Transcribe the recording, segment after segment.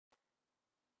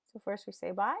So first we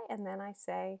say bye, and then I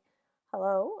say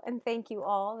hello, and thank you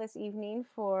all this evening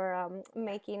for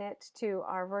making it to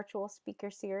our virtual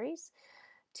speaker series.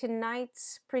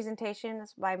 Tonight's presentation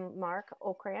is by Mark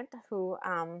Okrant, who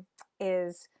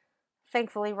is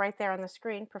thankfully right there on the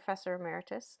screen, Professor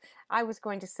Emeritus. I was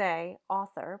going to say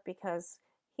author because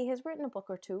he has written a book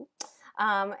or two.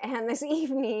 And this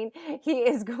evening, he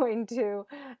is going to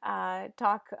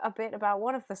talk a bit about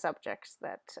one of the subjects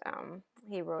that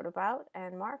he wrote about.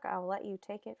 And Mark, I'll let you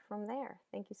take it from there.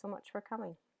 Thank you so much for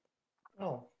coming.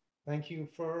 Oh, thank you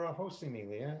for hosting me,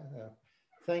 Leah.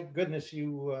 Thank goodness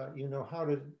you know how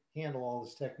to handle all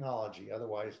this technology.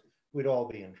 Otherwise, we'd all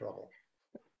be in trouble.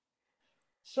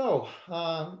 So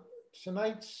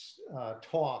tonight's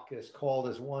talk is called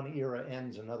 "As One Era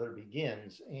Ends, Another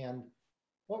Begins," and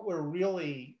what we're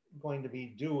really going to be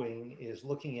doing is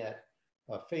looking at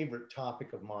a favorite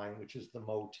topic of mine, which is the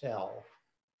motel.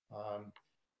 Um,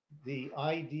 the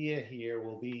idea here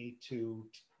will be to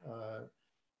uh,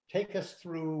 take us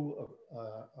through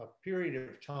a period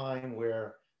of time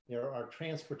where there are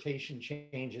transportation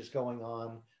changes going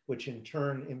on, which in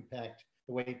turn impact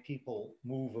the way people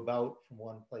move about from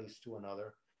one place to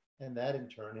another. And that in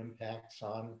turn impacts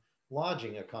on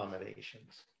lodging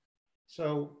accommodations.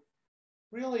 So,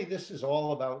 really, this is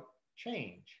all about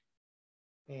change.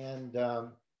 And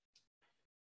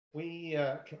we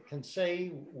can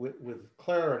say with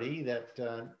clarity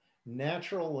that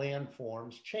natural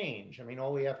landforms change. I mean,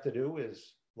 all we have to do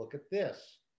is look at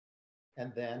this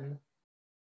and then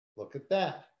look at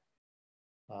that.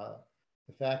 Uh,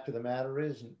 the fact of the matter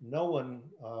is, no one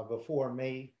before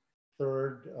May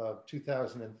 3rd,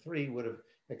 2003 would have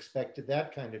expected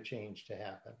that kind of change to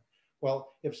happen.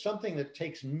 Well, if something that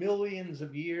takes millions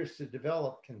of years to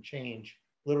develop can change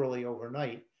literally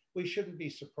overnight, we shouldn't be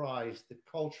surprised that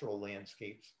cultural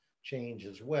landscapes change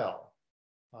as well.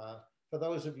 Uh, for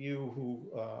those of you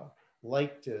who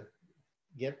like to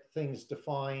get things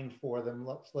defined for them,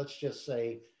 let's just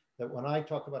say that when I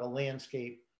talk about a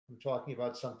landscape, I'm talking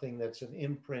about something that's an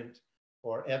imprint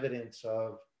or evidence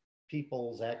of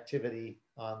people's activity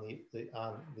on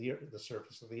the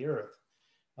surface of the earth.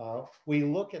 We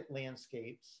look at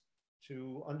landscapes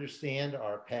to understand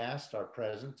our past, our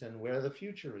present, and where the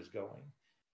future is going.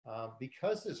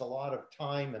 Because there's a lot of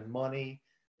time and money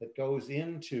that goes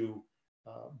into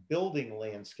building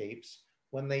landscapes,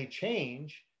 when they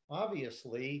change,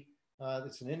 obviously,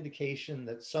 it's an indication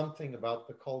that something about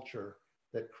the culture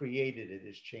that created it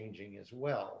is changing as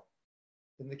well.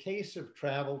 In the case of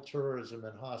travel, tourism,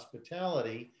 and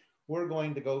hospitality, we're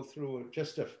going to go through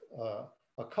just a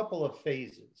couple of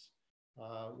phases.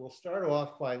 We'll start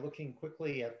off by looking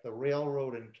quickly at the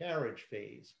railroad and carriage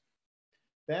phase.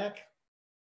 Back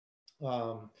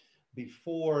um,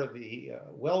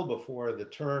 well before the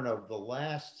turn of the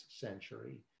last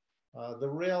century, the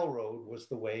railroad was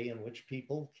the way in which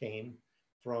people came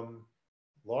from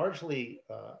largely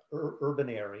urban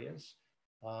areas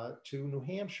to New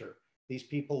Hampshire. These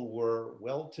people were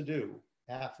well-to-do,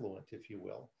 affluent, if you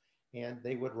will, and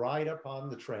they would ride up on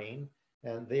the train,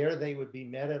 and there they would be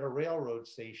met at a railroad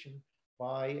station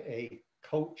by a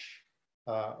coach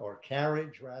or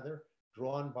carriage, rather,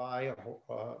 drawn by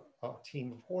a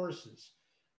team of horses.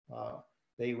 Uh,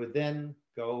 they would then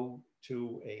go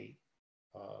to a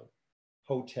uh,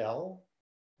 hotel,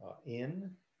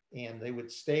 inn, and they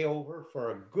would stay over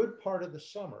for a good part of the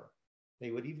summer.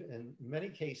 They would even, in many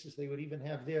cases, they would even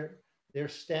have their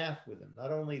staff with them,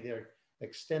 not only their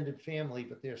extended family,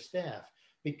 but their staff.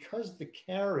 Because the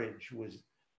carriage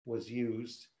was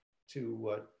used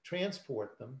to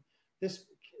transport them, this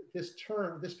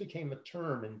this became a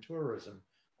term in tourism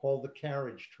called the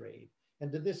carriage trade.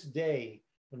 And to this day,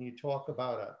 when you talk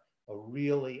about a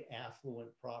really affluent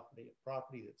property, a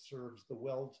property that serves the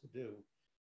well-to-do,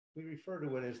 we refer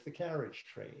to it as the carriage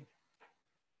trade.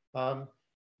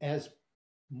 As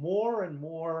more and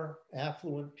more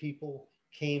affluent people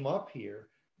came up here,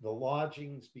 the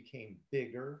lodgings became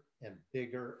bigger and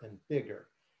bigger and bigger.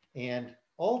 And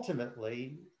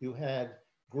ultimately, you had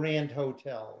grand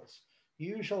hotels.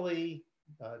 Usually,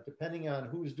 depending on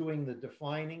who's doing the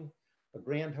defining, a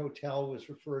grand hotel was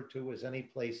referred to as any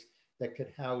place that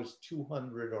could house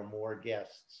 200 or more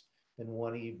guests in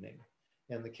one evening.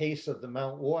 In the case of the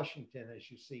Mount Washington,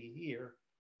 as you see here,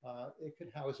 it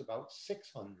could house about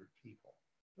 600 people.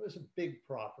 It was a big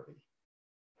property.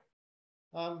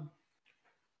 Um,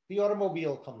 the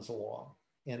automobile comes along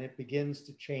and it begins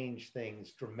to change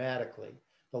things dramatically.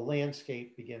 The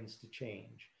landscape begins to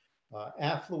change.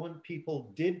 Affluent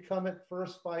people did come at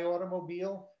first by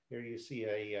automobile. Here you see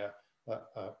a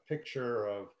picture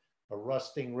of a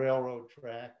rusting railroad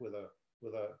track with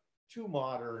a too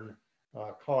modern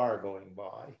car going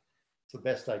by. It's the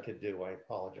best I could do. I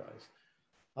apologize.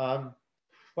 Um,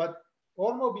 but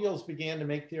automobiles began to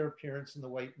make their appearance in the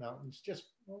White Mountains just,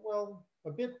 well,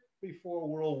 a bit before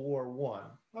World War I,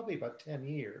 probably about 10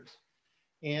 years.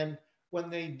 And when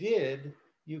they did,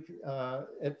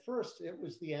 at first it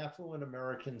was the affluent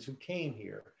Americans who came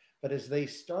here. But as they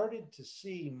started to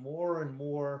see more and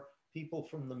more people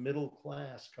from the middle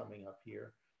class coming up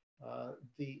here,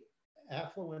 the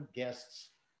affluent guests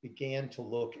began to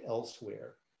look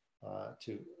elsewhere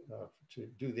to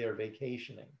do their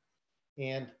vacationing.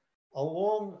 And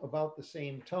along about the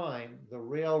same time, the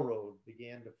railroad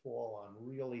began to fall on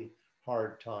really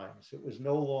hard times. It was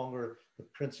no longer the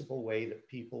principal way that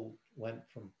people went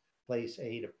from place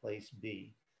A to place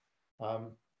B.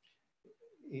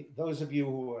 Those of you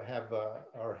who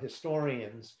are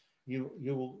historians, you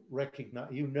will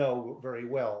recognize, you know very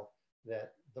well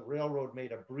that the railroad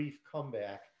made a brief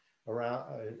comeback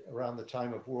around the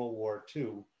time of World War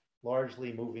II,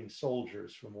 largely moving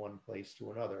soldiers from one place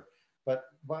to another. But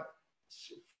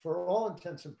for all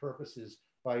intents and purposes,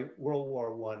 by World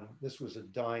War I, this was a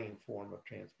dying form of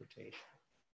transportation.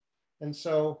 And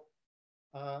so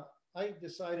I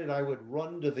decided I would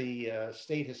run to the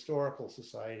State Historical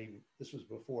Society. This was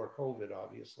before COVID,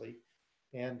 obviously.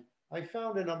 And I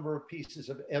found a number of pieces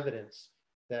of evidence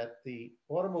that the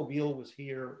automobile was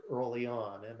here early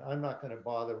on. And I'm not going to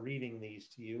bother reading these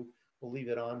to you. We'll leave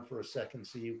it on for a second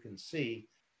so you can see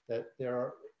that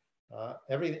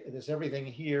there's everything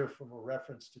here, from a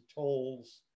reference to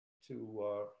tolls,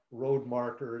 to road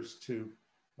markers, to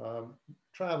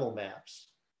travel maps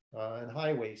and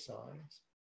highway signs.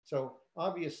 So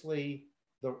obviously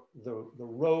the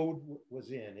road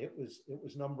was in. It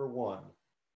was number one.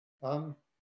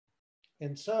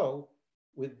 And so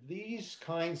with these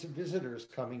kinds of visitors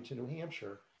coming to New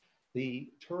Hampshire, the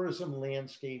tourism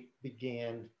landscape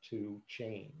began to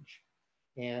change.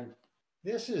 And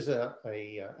this is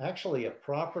actually a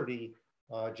property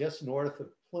just north of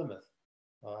Plymouth.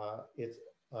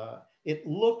 It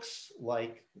looks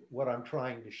like what I'm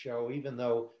trying to show, even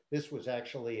though this was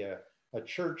actually a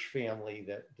church family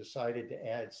that decided to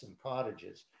add some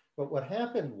cottages. But what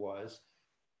happened was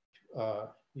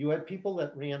you had people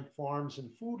that ran farms and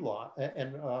wood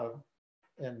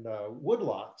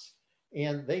lots,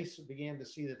 and they began to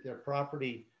see that their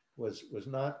property was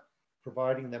not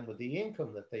providing them with the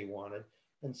income that they wanted.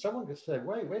 And someone could say,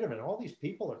 wait a minute, all these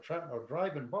people are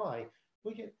driving by.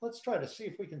 Let's try to see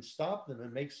if we can stop them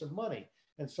and make some money.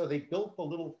 And so they built the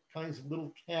little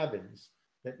cabins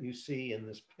that you see in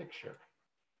this picture.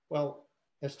 Well,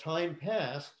 as time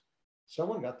passed,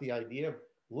 someone got the idea of,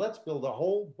 let's build a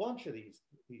whole bunch of these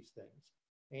things.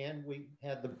 And we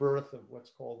had the birth of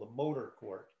what's called the motor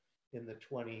court in the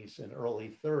 20s and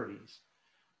early 30s.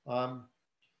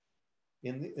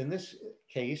 In this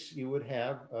case, you would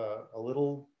have a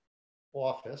little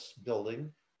office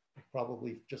building,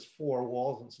 probably just 4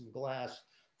 walls and some glass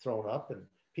thrown up, and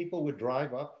people would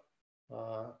drive up,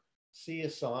 see a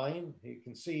sign. You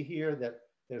can see here that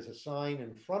there's a sign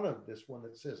in front of this one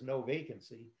that says no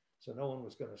vacancy, so no one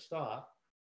was going to stop.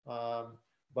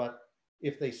 But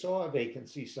if they saw a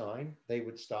vacancy sign, they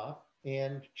would stop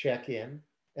and check in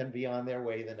and be on their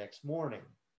way the next morning.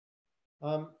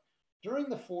 During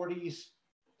the 40s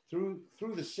through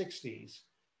the 60s,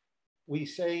 we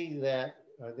say that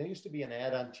there used to be an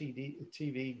ad on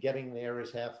TV, getting there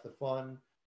is half the fun.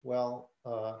 Well,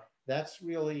 that's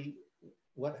really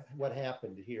what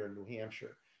happened here in New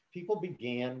Hampshire. People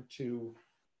began to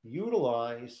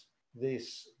utilize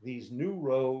these new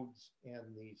roads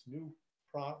and these new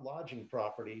lodging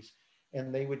properties,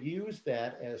 and they would use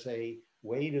that as a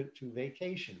way to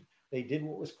vacation. They did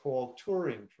what was called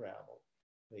touring travel.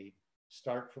 They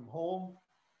start from home,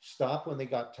 stop when they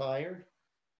got tired,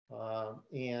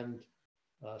 and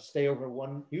stay over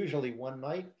usually one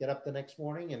night, get up the next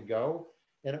morning and go.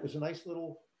 And it was a nice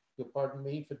little, pardon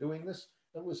me for doing this,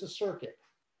 it was a circuit.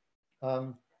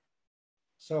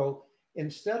 So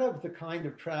instead of the kind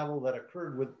of travel that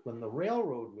occurred when the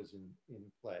railroad was in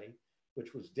play,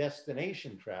 which was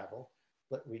destination travel,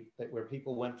 where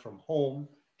people went from home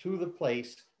to the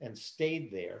place and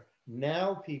stayed there,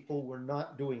 now people were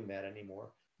not doing that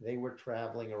anymore. They were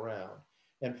traveling around.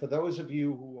 And for those of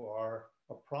you who are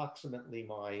approximately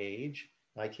my age,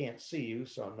 I can't see you,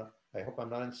 so I hope I'm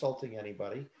not insulting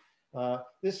anybody.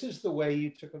 This is the way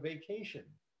you took a vacation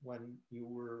when you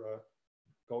were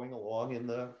going along in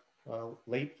the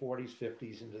late 40s,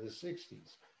 50s into the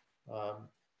 60s.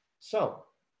 So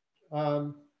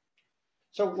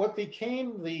what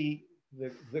became the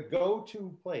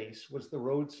go-to place was the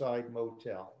roadside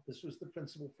motel. This was the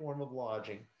principal form of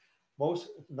lodging.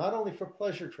 not only for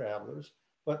pleasure travelers,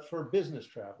 but for business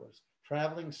travelers,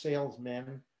 traveling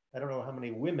salesmen. I don't know how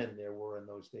many women there were in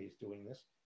those days doing this,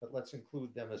 but let's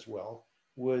include them as well,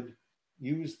 would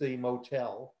use the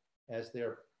motel as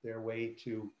their way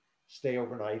to stay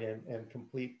overnight and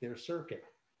complete their circuit.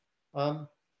 Um,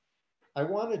 I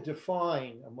want to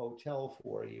define a motel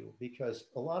for you because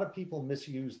a lot of people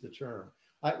misuse the term.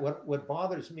 What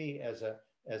bothers me as a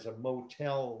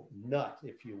motel nut,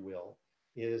 if you will,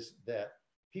 is that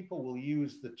people will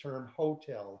use the term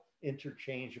hotel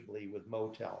interchangeably with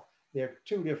motel. They're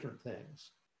two different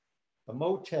things. A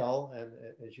motel, and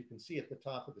as you can see at the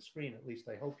top of the screen, at least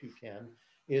I hope you can,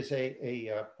 is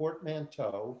a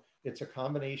portmanteau. It's a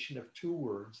combination of two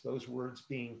words, those words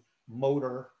being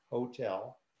motor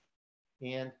hotel.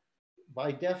 And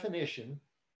by definition,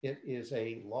 it is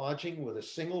a lodging with a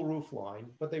single roof line.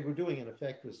 What they were doing, in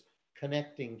effect, was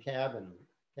connecting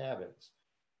cabins.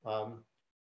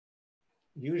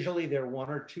 Usually they're 1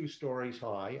 or 2 stories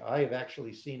high. I have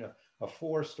actually seen a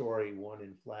 4-story one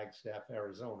in Flagstaff,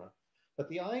 Arizona. But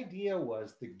the idea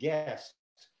was the guest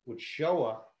would show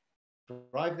up,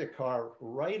 drive the car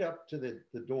right up to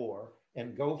the door,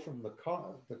 and go from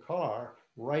the car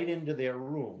right into their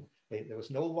room. There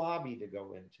was no lobby to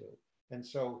go into. And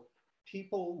so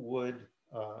people would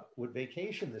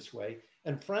vacation this way.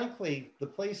 And frankly, the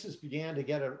places began to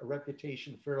get a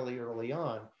reputation fairly early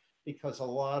on because a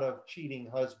lot of cheating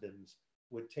husbands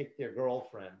would take their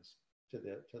girlfriends to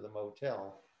the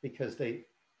motel because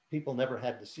people never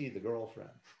had to see the girlfriend.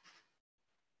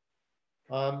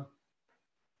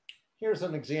 Here's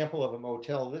an example of a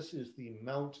motel. This is the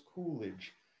Mount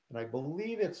Coolidge, and I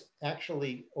believe it's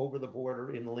actually over the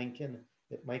border in Lincoln.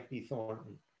 It might be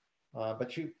Thornton.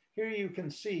 But here you can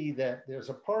see that there's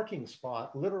a parking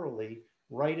spot literally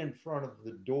right in front of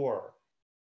the door.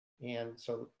 And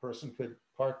so the person could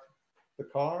park the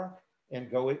car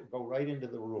and go right into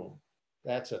the room.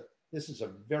 This is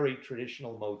a very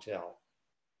traditional motel.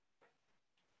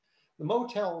 The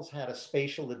motels had a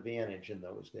spatial advantage in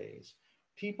those days.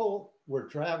 People were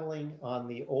traveling on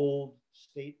the old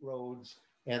state roads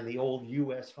and the old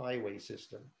US highway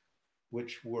system,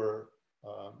 which were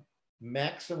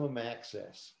maximum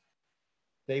access.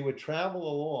 They would travel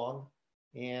along,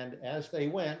 and as they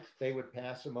went, they would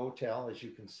pass a motel. As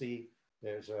you can see,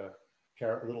 there's a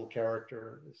little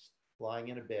character lying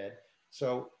in a bed.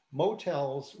 So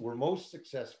motels were most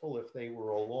successful if they were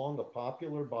along a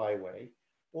popular byway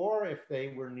or if they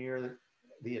were near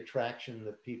the attraction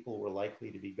that people were likely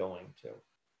to be going to.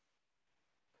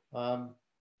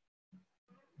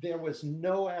 There was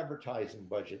no advertising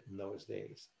budget in those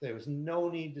days. There was no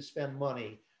need to spend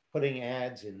money putting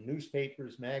ads in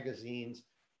newspapers, magazines,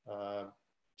 on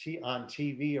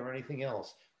TV or anything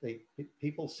else.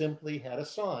 People simply had a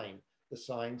sign. The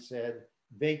sign said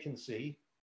vacancy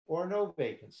or no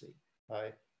vacancy.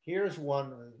 Here's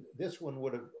one. This one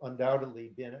would have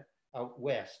undoubtedly been out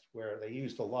west where they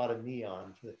used a lot of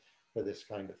neon for this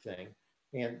kind of thing.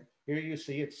 And here you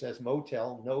see it says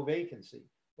motel, no vacancy.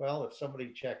 Well, if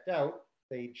somebody checked out,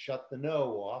 they'd shut the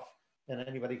no off and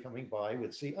anybody coming by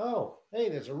would see, oh, hey,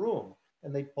 there's a room,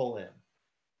 and they'd pull in.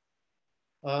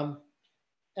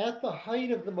 At the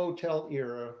height of the motel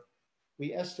era,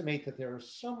 we estimate that there were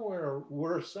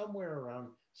somewhere around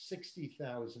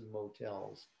 60,000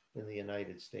 motels in the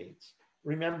United States.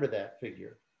 Remember that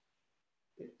figure.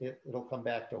 It'll come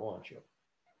back to haunt you.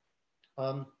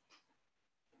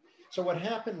 So what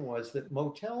happened was that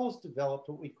motels developed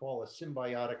what we call a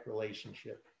symbiotic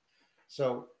relationship.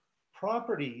 So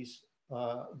properties,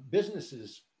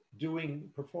 businesses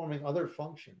performing other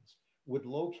functions would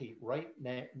locate right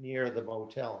near the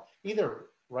motel, either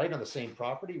right on the same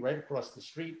property, right across the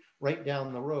street, right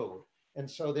down the road. And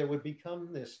so there would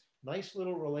become this nice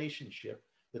little relationship.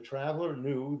 The traveler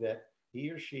knew that he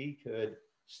or she could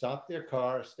stop their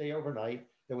car, stay overnight.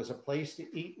 There was a place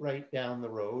to eat right down the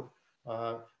road.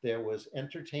 There was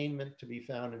entertainment to be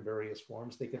found in various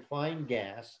forms. They could find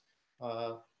gas.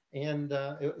 And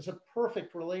it was a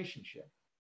perfect relationship.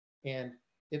 And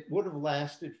it would have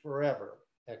lasted forever,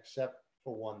 except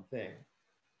for one thing.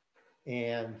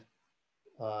 And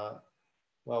well,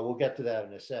 we'll get to that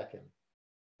in a second.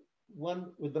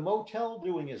 With the motel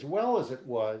doing as well as it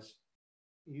was,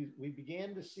 we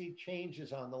began to see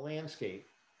changes on the landscape.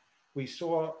 We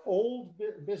saw old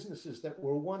businesses that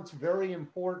were once very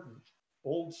important,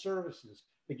 old services,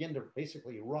 begin to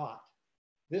basically rot.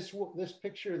 This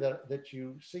picture that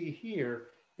you see here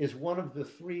is one of the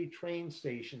 3 train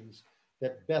stations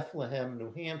that Bethlehem,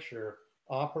 New Hampshire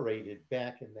operated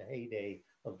back in the heyday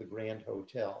of the Grand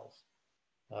Hotels.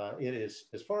 It is,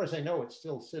 as far as I know, it's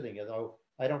still sitting, although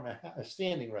I don't know,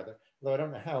 standing rather. Though I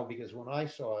don't know how, because when I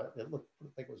saw it, it looked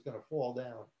like it was going to fall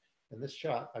down. And this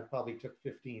shot I probably took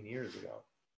 15 years ago.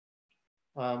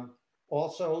 Um,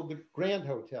 Also, the grand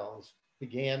hotels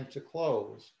began to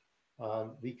close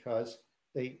because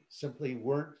they simply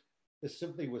weren't, this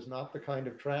simply was not the kind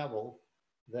of travel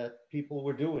that people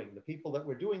were doing. The people that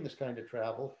were doing this kind of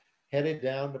travel headed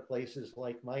down to places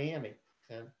like Miami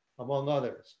and among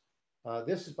others.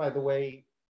 This is, by the way,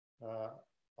 uh,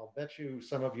 I'll bet you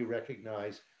some of you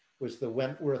recognize, was the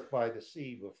Wentworth by the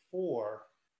Sea before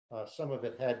some of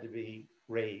it had to be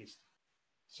raised,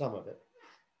 some of it.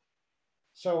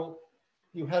 So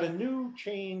you had a new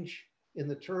change in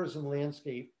the tourism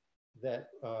landscape that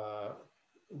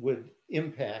would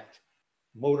impact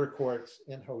motor courts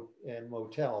and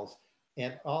motels.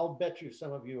 And I'll bet you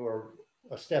some of you are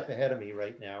a step ahead of me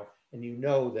right now, and you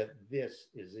know that this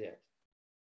is it.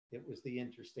 It was the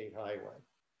interstate highway.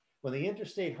 When the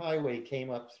interstate highway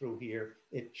came up through here,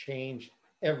 it changed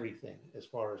everything as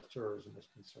far as tourism is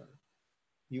concerned.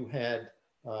 You had,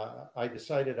 I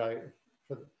decided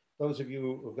for those of you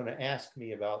who are going to ask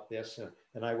me about this,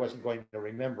 and I wasn't going to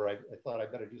remember, I thought I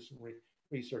better do some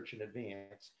research in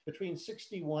advance. Between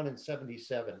 61 and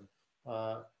 77,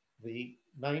 the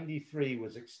 93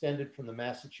 was extended from the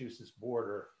Massachusetts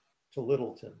border to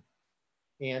Littleton.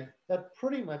 And that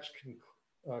pretty much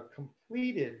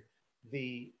completed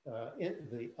the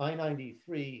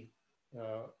I-93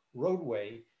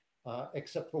 roadway,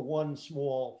 except for one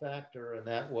small factor, and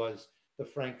that was the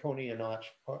Franconia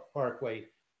Notch Parkway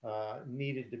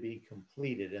needed to be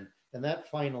completed. And that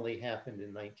finally happened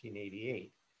in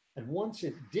 1988. And once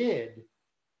it did,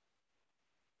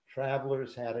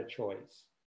 travelers had a choice.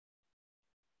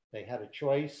 They had a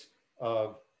choice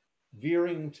of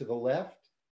veering to the left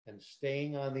and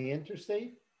staying on the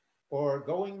interstate, or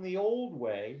going the old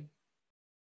way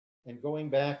and going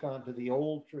back onto the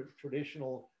old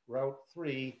traditional Route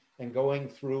 3 and going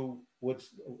through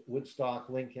Woodstock,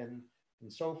 Lincoln,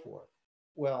 and so forth.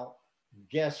 Well,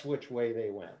 guess which way they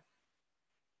went.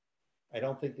 I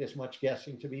don't think there's much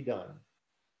guessing to be done.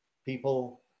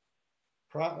 People,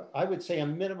 I would say a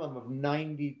minimum of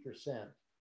 90%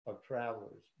 of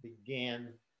travelers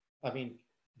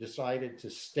decided to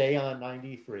stay on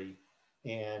 93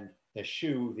 and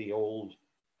eschew the old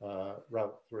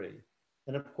Route 3.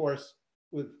 And of course,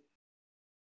 with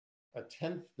a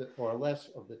tenth or less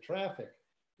of the traffic,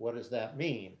 what does that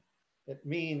mean? It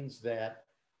means that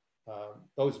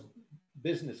those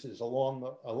businesses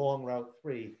along Route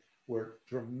 3 were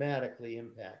dramatically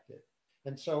impacted.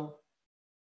 And so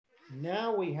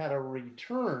now we had a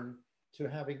return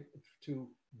to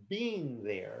being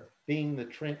there, being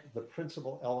the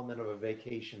principal element of a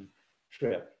vacation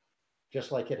trip,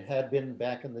 just like it had been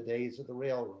back in the days of the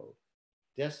railroad.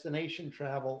 Destination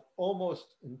travel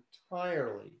almost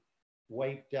entirely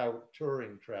wiped out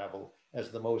touring travel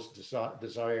as the most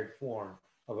desired form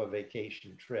of a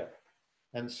vacation trip.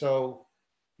 And so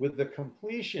with the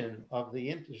completion of the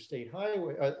interstate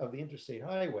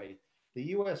highway, the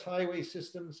US highway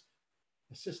system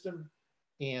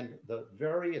and the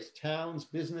various towns,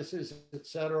 businesses, et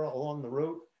cetera, along the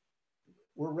route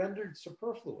were rendered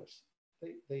superfluous.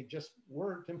 They just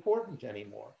weren't important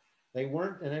anymore. They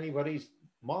weren't in anybody's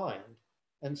mind.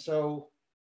 And so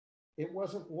it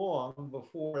wasn't long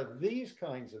before these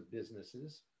kinds of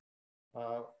businesses,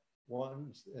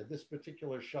 this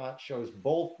particular shot shows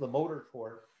both the motor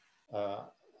court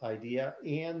idea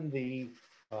and the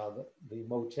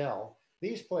motel.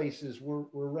 These places were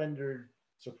rendered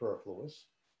superfluous,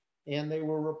 and they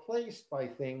were replaced by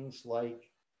things like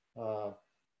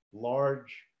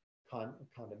large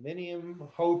condominium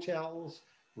hotels,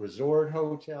 resort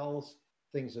hotels,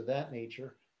 things of that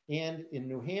nature. And in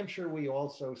New Hampshire, we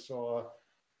also saw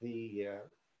the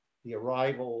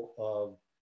arrival of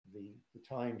the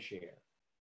timeshare.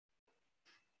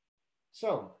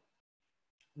 So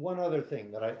one other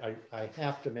thing that I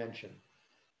have to mention.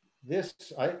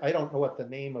 I don't know what the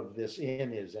name of this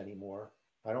inn is anymore.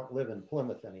 I don't live in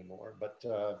Plymouth anymore, but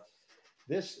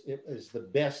this is the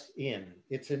best inn.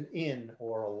 It's an inn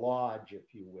or a lodge,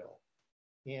 if you will.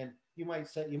 And you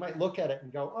might look at it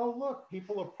and go, oh, look,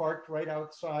 people are parked right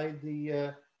outside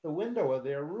the window of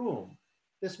their room.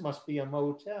 This must be a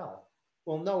motel.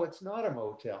 Well, no, it's not a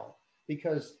motel,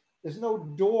 because there's no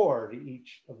door to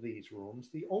each of these rooms.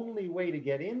 The only way to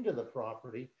get into the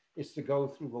property is to go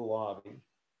through the lobby.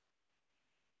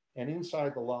 And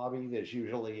inside the lobby, there's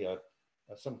usually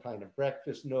some kind of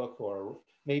breakfast nook or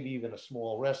maybe even a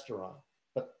small restaurant.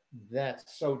 But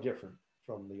that's so different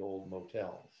from the old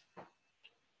motels.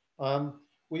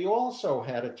 We also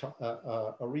had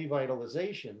a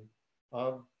revitalization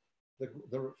of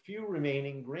the few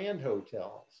remaining grand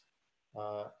hotels.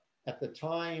 Uh, at the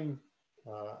time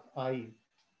I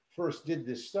first did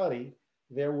this study,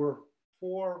 there were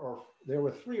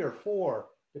three or four,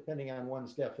 depending on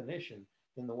one's definition,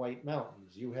 in the White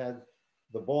Mountains. You had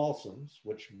the balsams,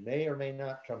 which may or may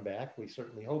not come back. We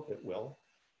certainly hope it will.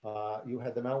 You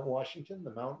had the Mount Washington,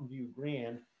 the Mountain View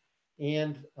Grand,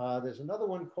 and there's another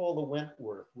one called the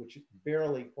Wentworth, which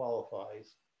barely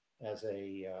qualifies as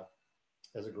a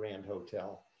Grand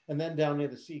Hotel. And then down near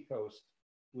the seacoast,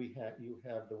 you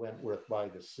have the Wentworth by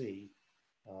the Sea,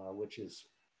 which is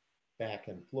back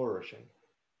and flourishing.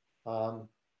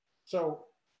 So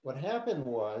what happened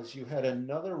was you had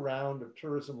another round of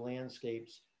tourism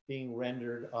landscapes being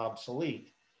rendered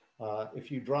obsolete.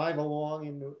 If you drive along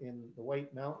in the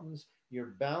White Mountains,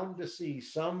 you're bound to see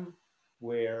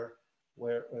somewhere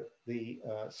where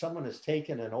someone has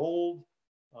taken an old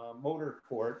motor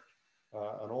court,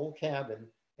 an old cabin,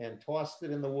 and tossed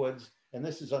it in the woods. And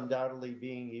this is undoubtedly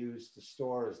being used to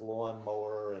store as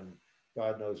lawnmower and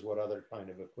God knows what other kind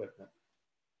of equipment.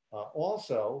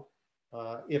 Also,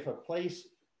 if a place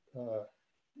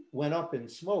went up in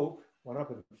smoke, went up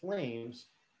in flames,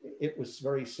 it was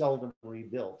very seldom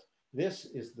rebuilt. This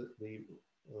is the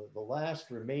last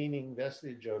remaining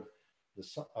vestige of the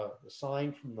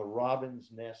sign from the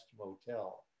Robin's Nest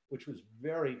Motel, which was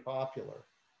very popular.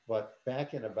 But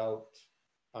back in about,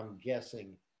 I'm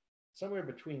guessing, somewhere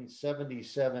between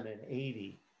 77 and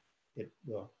 80,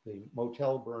 the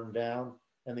motel burned down,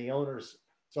 and the owners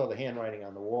saw the handwriting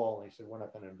on the wall, and they said, we're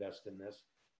not going to invest in this.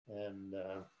 And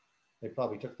they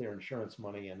probably took their insurance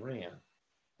money and ran.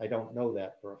 I don't know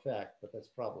that for a fact, but that's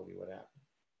probably what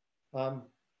happened.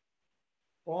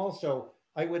 Also,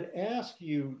 I would ask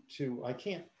you to, I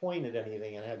can't point at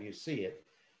anything and have you see it.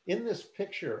 In this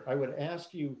picture, I would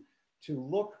ask you to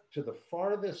look to the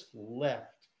farthest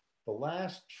left, the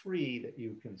last tree that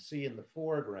you can see in the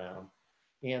foreground.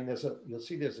 And you'll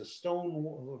see there's a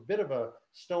bit of a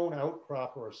stone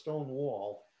outcrop or a stone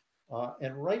wall.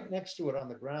 And right next to it on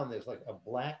the ground, there's like a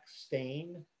black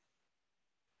stain.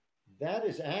 That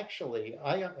is actually,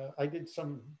 I did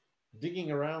some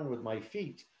digging around with my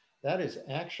feet. That is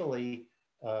actually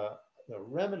the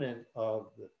remnant of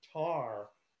the tar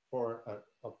for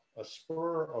a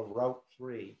spur of Route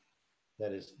 3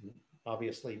 that is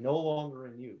obviously no longer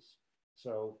in use.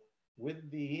 So with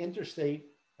the interstate,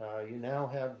 you now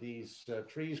have these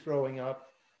trees growing up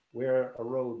where a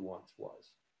road once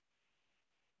was.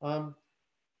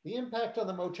 The impact on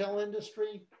the motel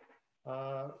industry,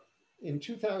 in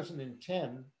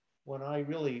 2010, when I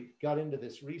really got into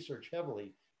this research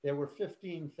heavily, there were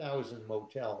 15,000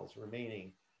 motels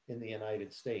remaining in the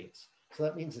United States. So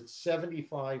that means that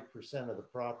 75% of the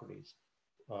properties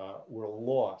were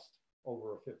lost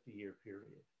over a 50-year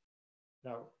period.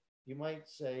 Now, you might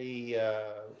say,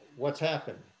 what's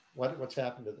happened? What's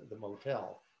happened to the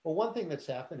motel? Well, one thing that's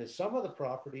happened is some of the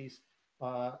properties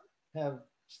have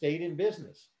stayed in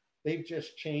business. They've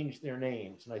just changed their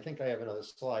names. And I think I have another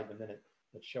slide in a minute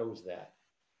that shows that.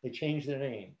 They changed their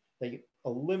name. They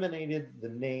eliminated the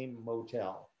name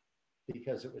motel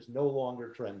because it was no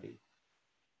longer trendy.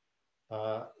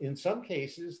 In some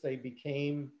cases, they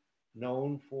became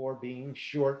known for being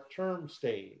short-term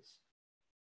stays.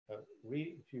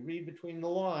 If you read between the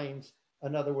lines,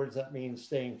 in other words, that means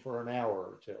staying for an hour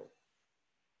or two.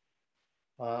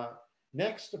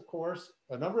 Next, of course,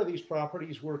 a number of these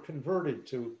properties were converted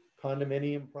to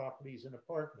condominium properties and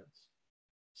apartments.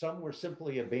 Some were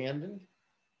simply abandoned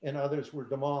and others were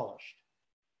demolished.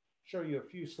 Show you a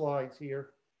few slides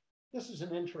here. This is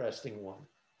an interesting one.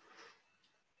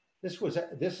 This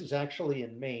is actually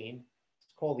in Maine.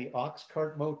 It's called the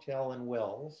Oxcart Motel in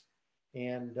Wells,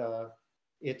 and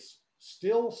it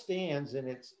still stands in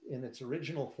its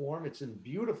original form. It's in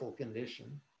beautiful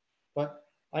condition, but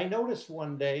I noticed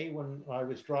one day when I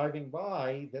was driving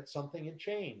by that something had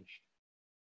changed.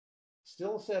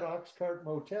 Still said Oxcart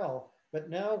Motel, but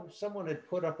now someone had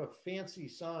put up a fancy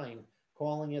sign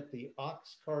calling it the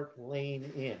Oxcart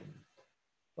Lane Inn.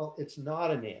 Well, it's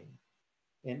not an inn.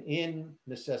 An inn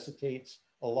necessitates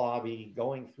a lobby,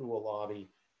 going through a lobby,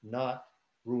 not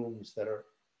rooms that are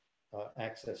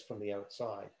accessed from the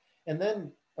outside. And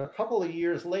then a couple of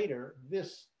years later,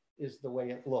 this is the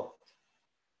way it looked.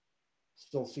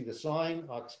 Still see the sign,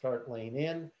 Oxcart Lane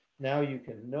Inn. Now you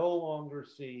can no longer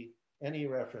see any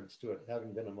reference to it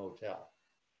having been a motel.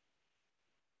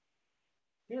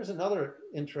 Here's another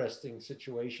interesting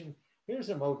situation. Here's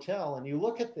a motel, and you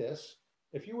look at this.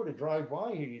 If you were to drive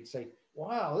by here, you'd say,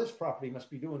 wow, this property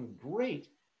must be doing great.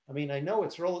 I mean, I know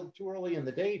it's too early in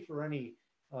the day for any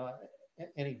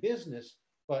business,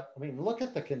 but I mean, look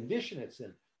at the condition it's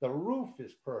in. The roof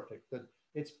is perfect.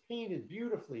 It's painted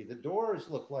beautifully. The doors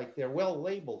look like they're well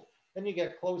labeled. Then you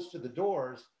get close to the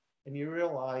doors and you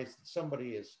realize that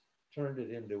somebody has turned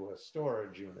it into a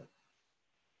storage unit.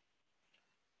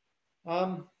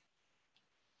 Um,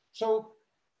 so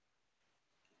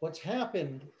what's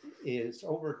happened is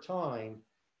over time,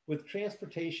 with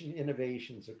transportation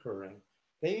innovations occurring,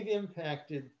 they've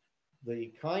impacted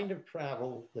the kind of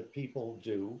travel that people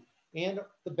do and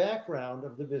the background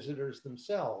of the visitors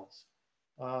themselves.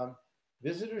 Um,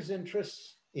 visitors'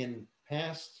 interests in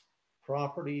past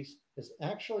properties is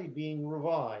actually being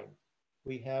revived.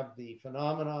 We have the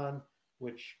phenomenon,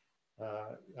 which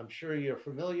I'm sure you're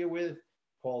familiar with,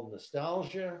 called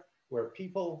nostalgia, where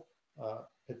people,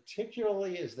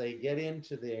 particularly as they get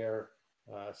into their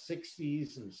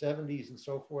 60s and 70s and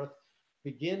so forth,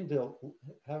 begin to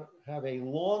have a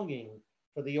longing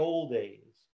for the old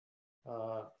days.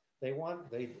 Uh, they want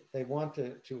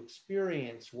to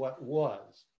experience what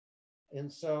was.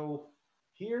 And so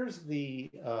here's the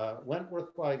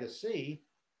Wentworth by the Sea.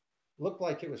 Looked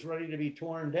like it was ready to be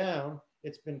torn down.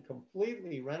 It's been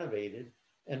completely renovated,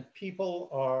 and people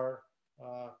are,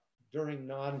 during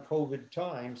non-COVID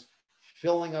times,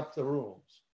 filling up the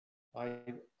rooms. I,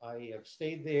 I have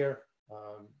stayed there.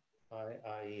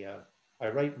 I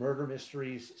write murder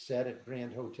mysteries set at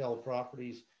Grand Hotel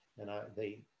properties, and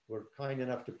they were kind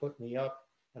enough to put me up.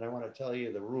 And I want to tell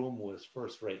you, the room was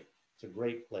first rate. It's a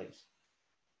great place.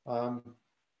 Um,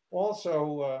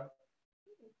 also,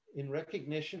 in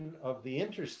recognition of the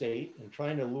interstate and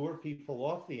trying to lure people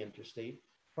off the interstate,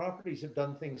 properties have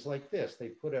done things like this. They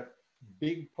put up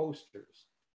big posters,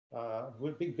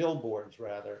 big billboards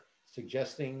rather,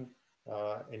 suggesting,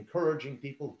 encouraging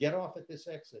people, get off at this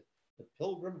exit. The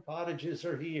Pilgrim Cottages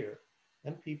are here.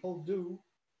 And people do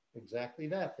exactly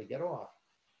that. They get off.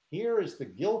 Here is the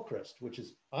Gilchrist, which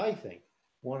is, I think,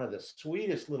 one of the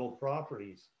sweetest little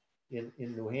properties in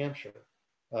New Hampshire.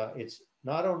 It's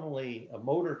not only a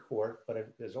motor court,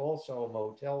 but there's also a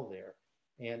motel there.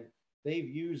 And they've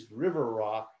used river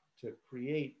rock to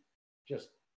create just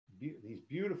these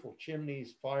beautiful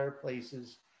chimneys,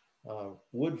 fireplaces,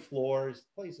 wood floors.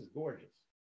 The place is gorgeous.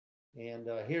 And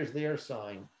here's their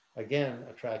sign, again,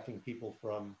 attracting people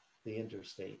from the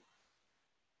interstate.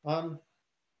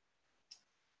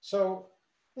 So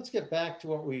let's get back to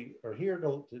what we are here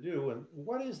to do. And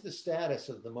what is the status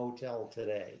of the motel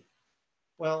today?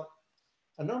 Well,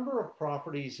 a number of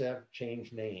properties have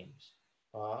changed names.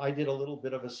 I did a little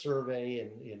bit of a survey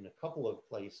in a couple of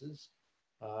places,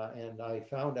 and I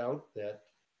found out that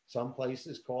some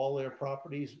places call their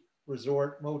properties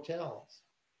resort motels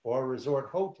or resort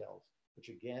hotels, which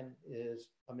again is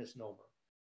a misnomer.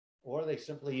 Or they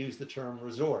simply use the term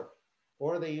resort,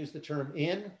 or they use the term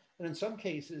inn, and in some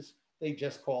cases, they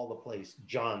just call the place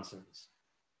Johnson's.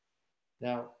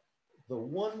 Now, the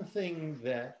one thing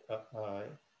that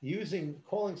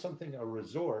calling something a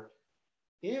resort,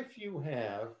 if you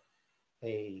have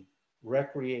a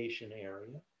recreation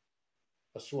area,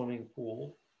 a swimming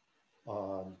pool,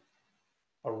 a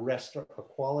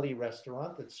quality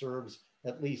restaurant that serves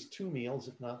at least 2 meals,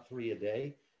 if not 3 a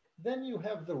day, then you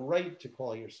have the right to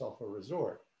call yourself a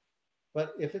resort.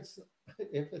 But if it's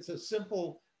a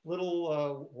simple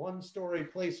little one-story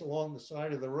place along the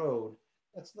side of the road,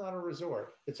 that's not a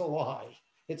resort. It's a lie.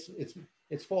 It's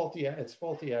faulty. It's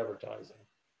faulty advertising.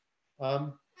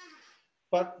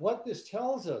 But what this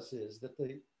tells us is that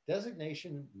the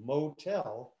designation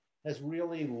motel has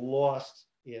really lost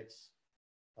its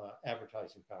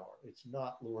advertising power. It's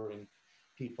not luring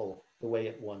people the way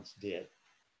it once did.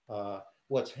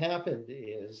 What's happened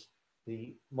is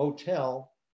the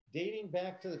motel, dating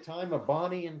back to the time of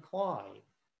Bonnie and Clyde,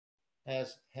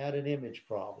 has had an image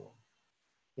problem.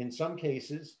 In some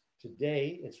cases,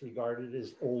 today, it's regarded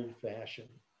as old-fashioned.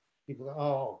 People go,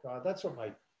 oh, God, that's what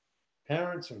my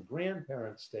parents and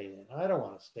grandparents stayed in. I don't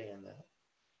want to stay in that.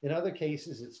 In other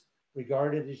cases, it's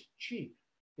regarded as cheap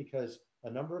because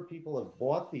a number of people have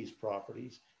bought these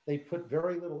properties. They put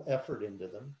very little effort into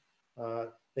them.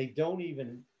 They don't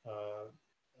even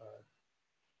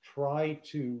try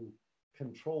to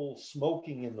control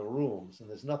smoking in the rooms. And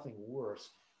there's nothing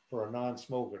worse for a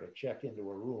non-smoker to check into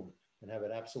a room and have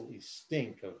it absolutely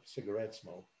stink of cigarette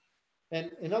smoke.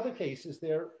 And in other cases,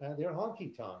 they're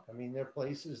honky tonk. I mean, they're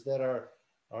places that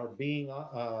are being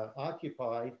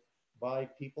occupied by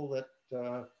people that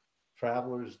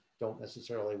travelers don't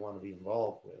necessarily want to be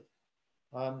involved with.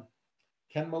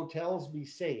 Can motels be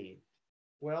saved?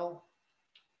 Well,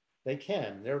 they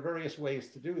can. There are various ways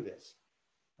to do this.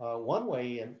 One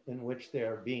way in which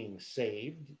they're being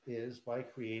saved is by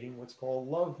creating what's called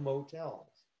love motels.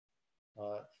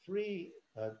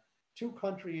 2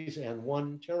 countries and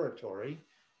 1 territory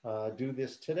do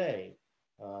this today.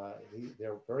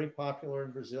 They're very popular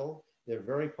in Brazil. They're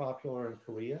very popular in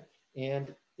Korea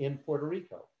and in Puerto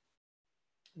Rico.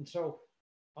 And so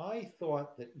I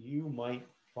thought that you might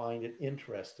find it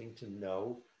interesting to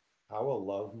know how a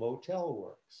love motel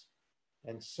works.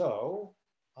 And so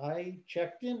I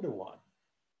checked into one.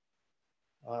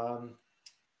 Um,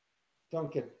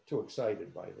 don't get too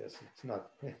excited by this. It's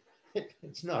not,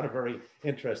 it's not a very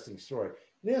interesting story.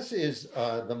 This is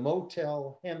the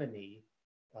Motel Hemini,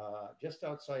 just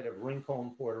outside of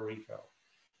Rincon, Puerto Rico.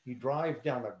 You drive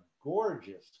down a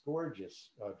gorgeous, gorgeous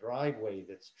driveway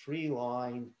that's tree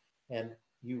lined, and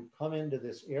you come into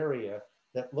this area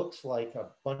that looks like a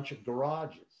bunch of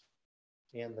garages.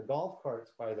 And the golf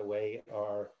carts, by the way,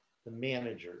 are the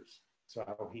managers. So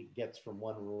how he gets from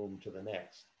one room to the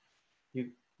next. You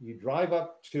you drive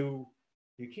up to,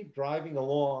 you keep driving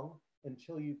along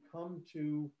until you come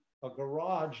to a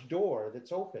garage door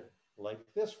that's open, like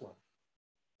this one.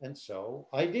 And so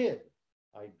I did.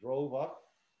 I drove up,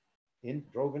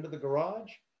 drove into the garage.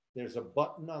 There's a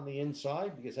button on the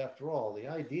inside because, after all, the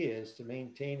idea is to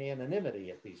maintain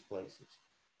anonymity at these places.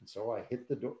 And so I hit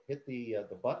the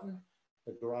button.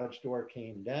 The garage door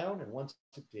came down, and once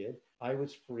it did, I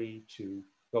was free to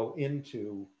go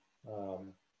into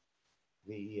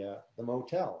the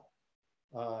motel.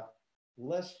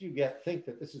 Lest you think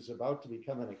that this is about to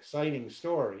become an exciting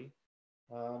story,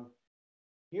 um,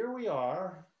 here we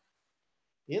are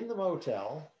in the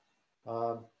motel.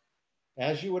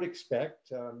 As you would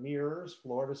expect, mirrors,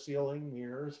 floor to ceiling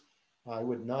mirrors. I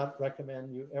would not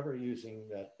recommend you ever using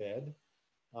that bed.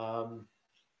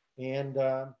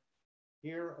 And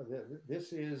here,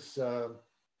 this is,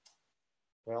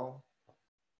 well,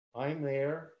 I'm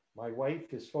there. My wife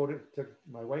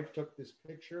took this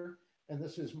picture, and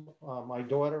this is my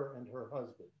daughter and her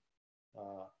husband.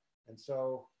 And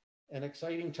so an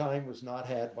exciting time was not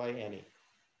had by any,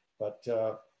 but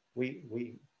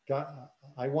we got,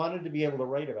 I wanted to be able to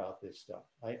write about this stuff.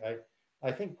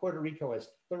 I think Puerto Rico has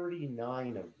 39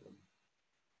 of them.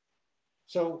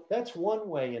 So that's one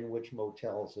way in which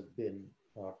motels have been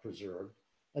preserved.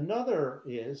 Another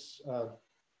is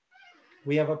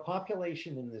we have a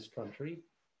population in this country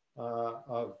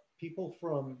of people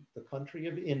from the country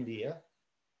of India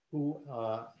who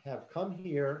have come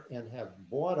here and have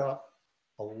bought up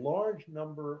a large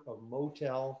number of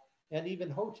motel and even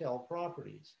hotel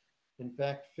properties. In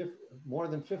fact, more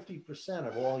than 50%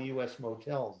 of all US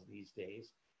motels these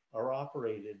days are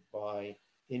operated by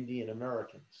Indian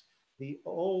Americans. The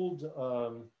old,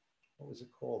 what was it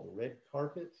called? The red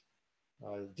carpet?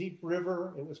 Deep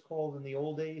River, it was called in the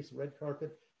old days, red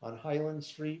carpet on Highland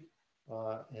Street,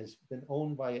 has been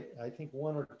owned by, I think,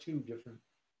 one or two different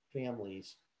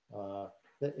families.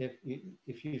 That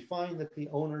if you find that the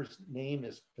owner's name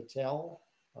is Patel,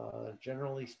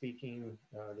 generally speaking,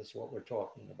 this is what we're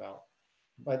talking about.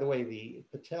 By the way, the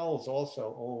Patels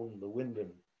also own the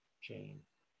Wyndham chain,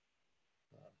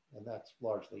 and that's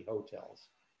largely hotels.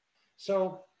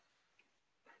 So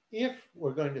if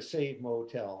we're going to save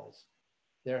motels,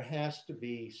 there has to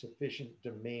be sufficient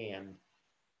demand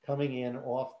coming in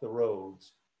off the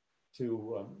roads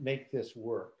to make this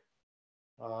work.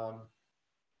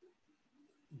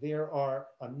 There are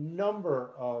a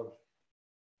number of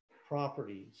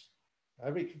properties,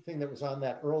 everything that was on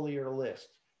that earlier list,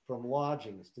 from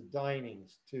lodgings to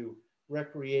dinings to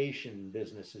recreation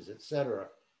businesses, et cetera,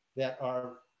 that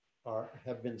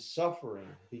have been suffering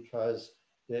because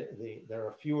there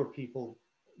are fewer people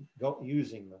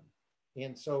using them.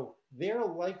 And so their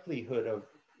likelihood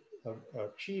of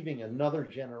achieving another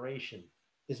generation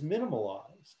is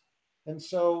minimalized. And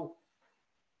so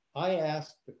I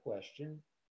asked the question,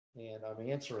 and I'm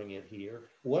answering it here,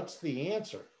 what's the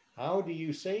answer? How do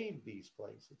you save these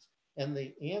places? And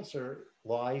the answer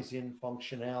lies in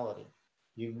functionality.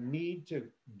 You need to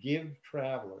give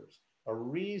travelers a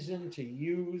reason to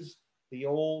use the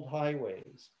old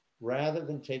highways rather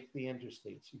than take the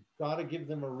interstates. You've got to give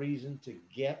them a reason to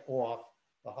get off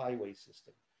the highway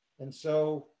system. And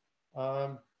so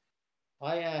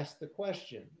I asked the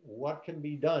question, what can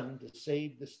be done to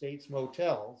save the state's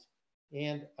motels?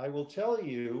 And I will tell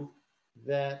you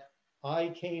that I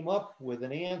came up with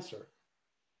an answer,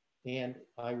 and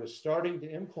I was starting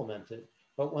to implement it.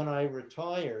 But when I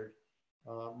retired,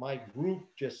 my group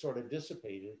just sort of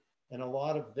dissipated, and a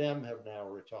lot of them have now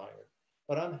retired.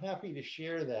 But I'm happy to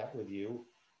share that with you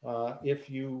if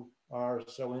you are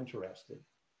so interested.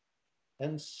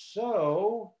 And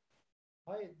so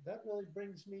that really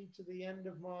brings me to the end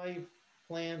of my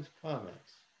planned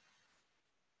comments.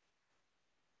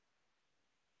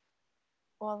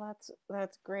 Well,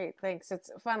 that's great. Thanks.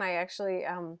 It's fun. I actually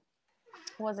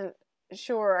wasn't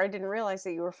sure, I didn't realize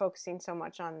that you were focusing so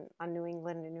much on New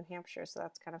England and New Hampshire, so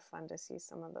that's kind of fun to see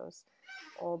some of those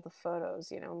old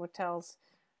photos, motels.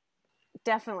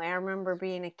 Definitely, I remember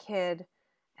being a kid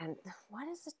and what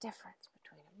is the difference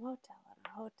between a motel and a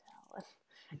hotel?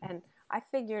 And I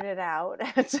figured it out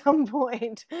at some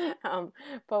point.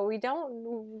 But we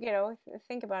don't,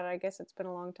 think about it. I guess it's been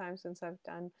a long time since I've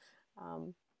done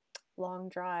long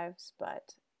drives,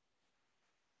 but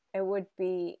it would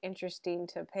be interesting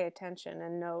to pay attention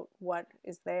and note what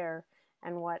is there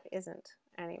and what isn't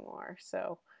anymore.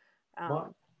 So, My,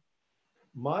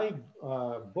 my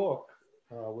book,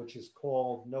 which is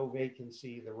called No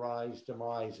Vacancy, The Rise,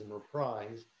 Demise, and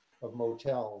Reprise of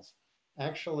Motels,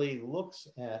 actually looks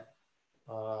at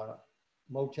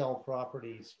motel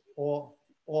properties all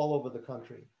over the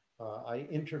country. I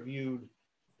interviewed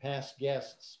past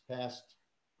guests,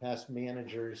 past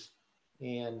managers,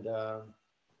 and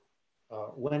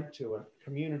went to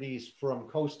communities from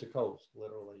coast to coast,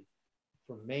 literally,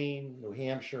 from Maine, New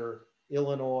Hampshire,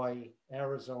 Illinois,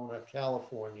 Arizona,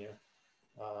 California.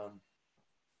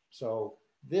 So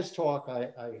this talk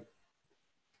I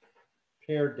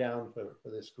pared down for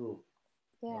this group.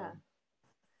 Yeah.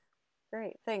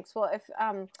 Great, thanks. Well, if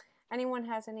anyone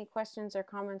has any questions or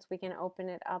comments, we can open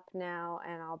it up now,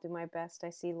 and I'll do my best.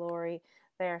 I see Lori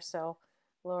there, so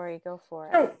Lori, go for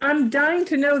it. Oh, I'm dying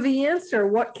to know the answer.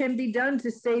 What can be done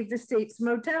to save the state's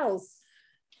motels?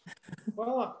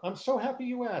 Well, I'm so happy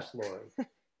you asked, Lori.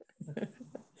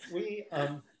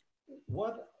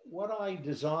 What I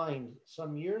designed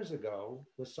some years ago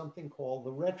was something called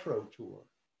the Retro Tour.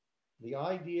 The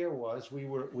idea was we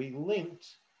linked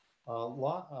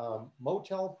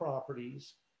motel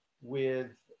properties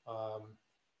with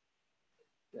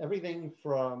everything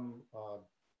from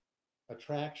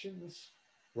attractions,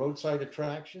 roadside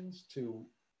attractions, to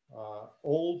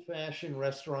old-fashioned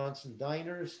restaurants and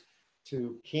diners,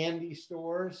 to candy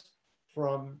stores,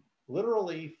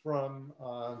 literally from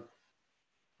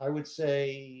I would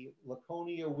say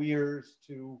Laconia Weirs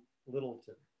to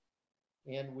Littleton.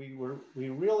 And we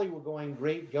really were going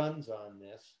great guns on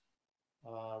this.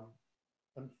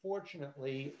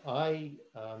 Unfortunately, I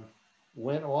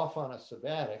went off on a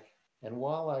sabbatic, and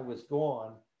while I was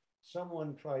gone,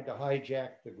 someone tried to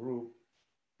hijack the group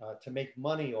to make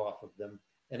money off of them,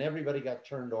 and everybody got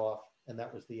turned off, and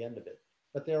that was the end of it.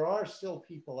 But there are still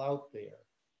people out there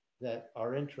that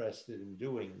are interested in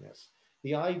doing this.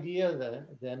 The idea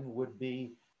then would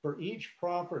be for each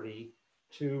property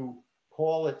to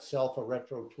call itself a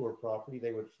Retro Tour property.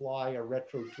 They would fly a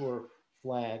Retro Tour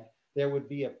flag. There would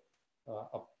be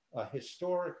a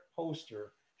historic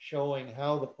poster showing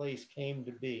how the place came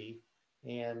to be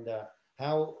and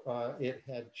how it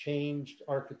had changed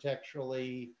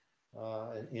architecturally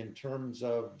in terms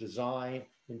of design,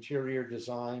 interior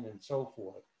design, and so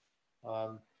forth.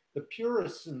 The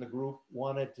purists in the group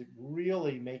wanted to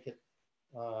really make it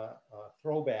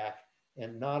throwback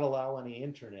and not allow any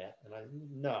internet.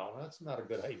 And no, that's not a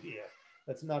good idea.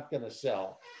 That's not going to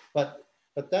sell. But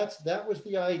that was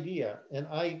the idea, and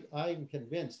I'm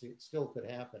convinced it still could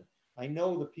happen. I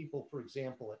know the people, for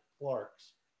example, at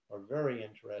Clark's are very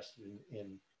interested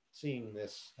in seeing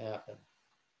this happen,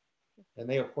 and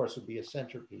they, of course, would be a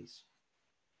centerpiece.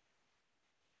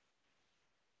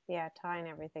 Yeah, tying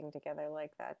everything together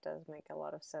like that does make a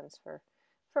lot of sense for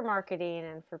marketing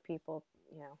and for people,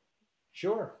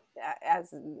 Sure.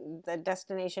 As the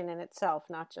destination in itself,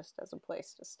 not just as a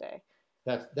place to stay.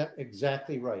 That's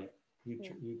exactly right.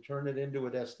 You turn it into a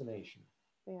destination.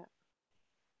 Yeah.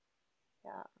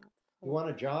 Yeah. You want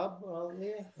a job,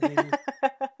 Leah?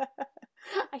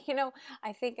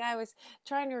 I think I was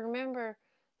trying to remember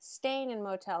staying in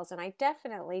motels, and I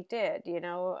definitely did,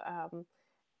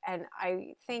 and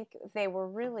I think they were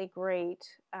really great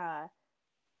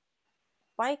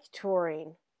bike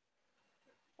touring.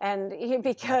 And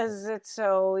because it's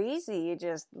so easy, you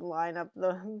just line up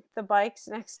the bikes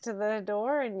next to the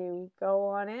door and you go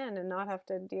on in and not have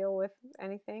to deal with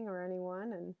anything or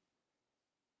anyone. And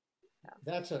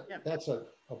that's a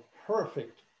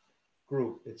perfect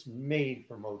group. It's made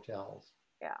for motels.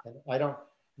 Yeah. And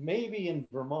maybe in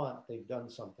Vermont they've done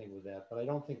something with that, but I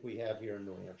don't think we have here in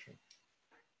New Hampshire.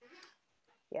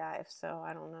 Yeah, if so,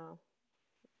 I don't know.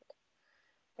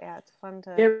 Yeah, it's fun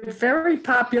to... They're very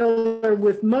popular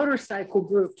with motorcycle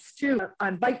groups too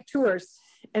on bike tours.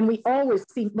 And we always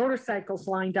see motorcycles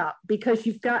lined up because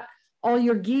you've got all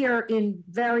your gear in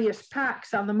various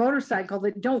packs on the motorcycle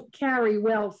that don't carry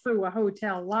well through a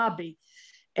hotel lobby.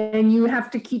 And you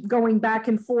have to keep going back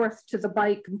and forth to the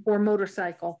bike or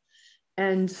motorcycle.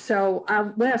 And so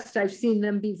out west, I've seen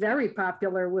them be very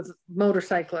popular with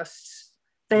motorcyclists.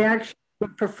 They actually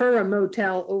would prefer a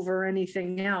motel over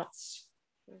anything else.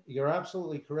 You're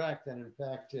absolutely correct. And in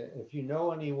fact, if you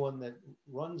know anyone that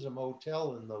runs a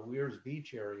motel in the Weirs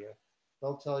Beach area,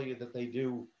 they'll tell you that they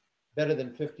do better than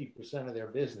 50% of their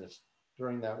business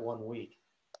during that 1 week.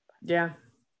 Yeah.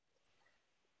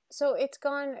 So it's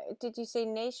gone, did you say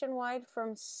nationwide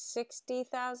from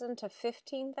 60,000 to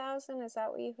 15,000? Is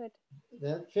that what you had?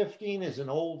 That 15 is an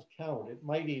old count. It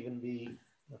might even be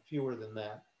fewer than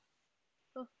that.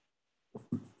 Oh.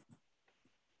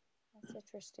 That's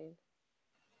interesting.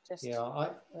 Just yeah,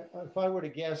 if I were to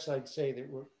guess, I'd say that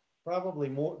we're probably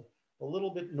a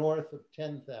little bit north of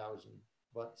 10,000,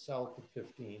 but south of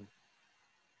 15.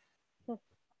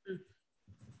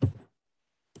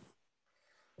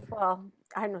 Well,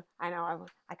 I know,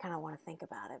 I kind of want to think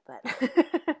about it, but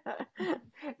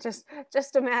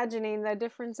just imagining the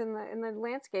difference in the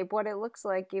landscape, what it looks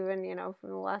like, even, you know,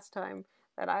 from the last time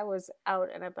that I was out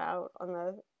and about on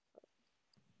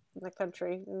the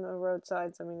country, in the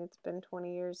roadsides. I mean, it's been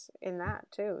 20 years in that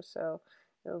too, so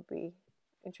it would be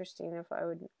interesting if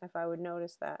I would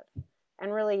notice that.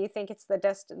 And really, you think it's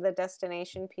the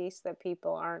destination piece that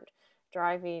people aren't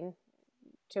driving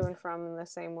to and from in the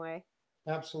same way?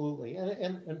 Absolutely,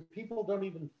 and people don't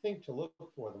even think to look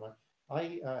for them.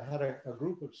 I had a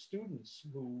group of students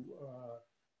who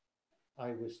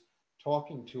I was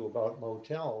talking to about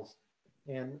motels,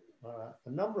 and a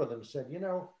number of them said, you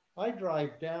know, I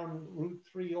drive down Route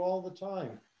 3 all the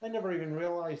time. I never even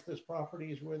realized those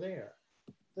properties were there.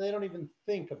 They don't even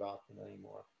think about them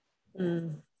anymore.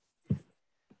 Mm.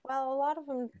 Well, a lot of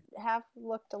them have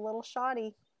looked a little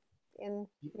shoddy in,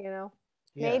 you know,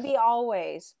 yes. Maybe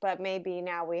always, but maybe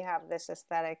now we have this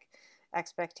aesthetic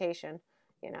expectation,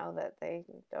 you know, that they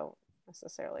don't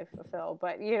necessarily fulfill.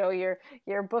 But, you know,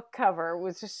 your book cover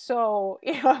was just so,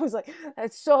 you know, I was like,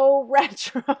 that's so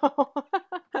retro,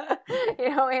 you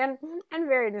know, and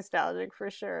very nostalgic for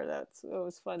sure. It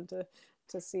was fun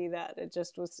to see that. It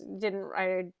just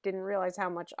I didn't realize how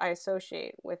much I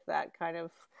associate with that kind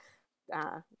of,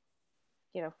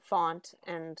 you know, font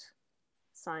and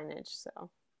signage. So.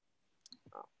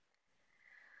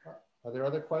 Are there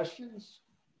other questions?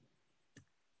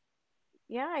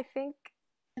 Yeah, I think.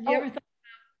 Have you ever thought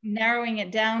about narrowing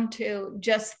it down to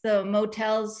just the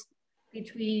motels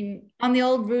on the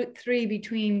old Route 3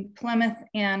 between Plymouth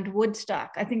and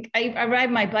Woodstock? I think I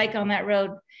ride my bike on that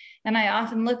road, and I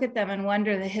often look at them and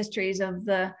wonder the histories of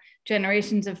the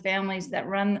generations of families that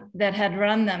had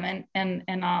run them,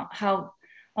 and how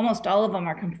almost all of them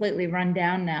are completely run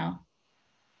down now.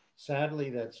 Sadly,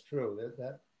 that's true.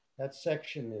 That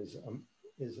section is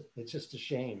it's just a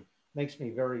shame. Makes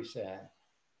me very sad.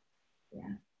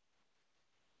 Yeah.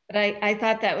 But I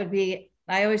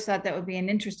always thought that would be an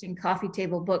interesting coffee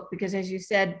table book, because as you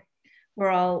said, we're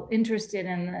all interested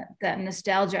in that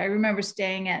nostalgia. I remember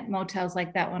staying at motels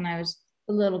like that when I was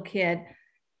a little kid.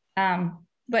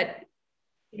 But,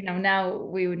 you know, now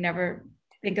we would never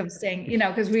think of staying, you know,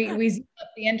 because we zipped up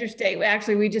the interstate.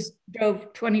 We just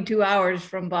drove 22 hours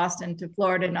from Boston to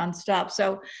Florida nonstop.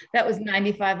 So that was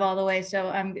 95 all the way. So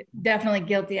I'm definitely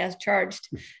guilty as charged.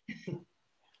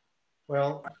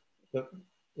 Well,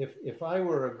 if I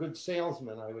were a good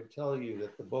salesman, I would tell you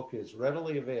that the book is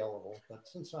readily available. But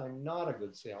since I'm not a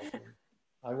good salesman,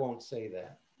 I won't say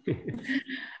that.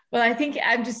 Well, I think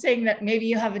I'm just saying that maybe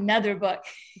you have another book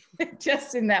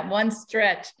just in that one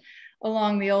stretch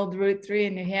along the old Route 3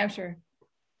 in New Hampshire.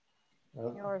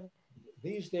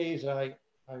 These days, I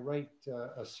write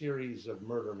a series of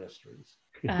murder mysteries.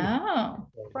 Oh.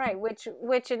 Right,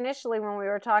 which initially when we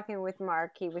were talking with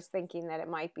Mark, he was thinking that it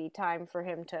might be time for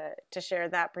him to share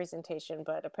that presentation,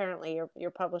 but apparently your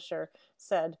publisher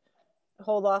said,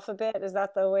 hold off a bit. Is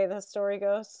that the way the story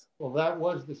goes? Well, that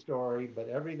was the story, but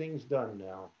everything's done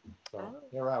now. So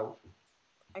they're out.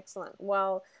 Excellent.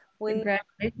 Well,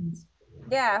 congratulations.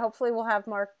 Yeah, hopefully we'll have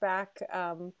Mark back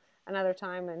another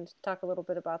time and talk a little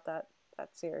bit about that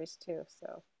series too.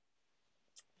 So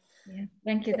yeah,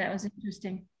 thank you. That was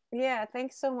interesting. Yeah,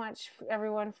 thanks so much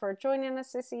everyone for joining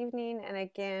us this evening. And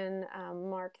again,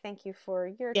 Mark, thank you for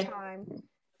your time.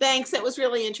 Thanks. That was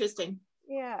really interesting.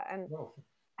 Yeah, and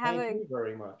thank you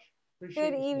very much.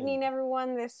 Appreciate good evening,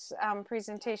 everyone. This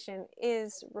presentation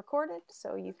is recorded,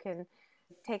 so you can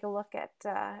take a look at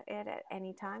it at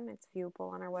any time. It's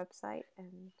viewable on our website,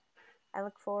 and I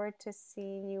look forward to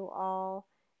seeing you all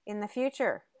in the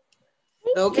future.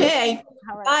 Okay.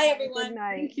 All right. Bye, everyone. Good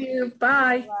night. Thank you.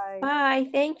 Bye. Bye. Bye.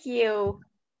 Thank you.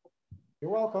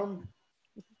 You're welcome.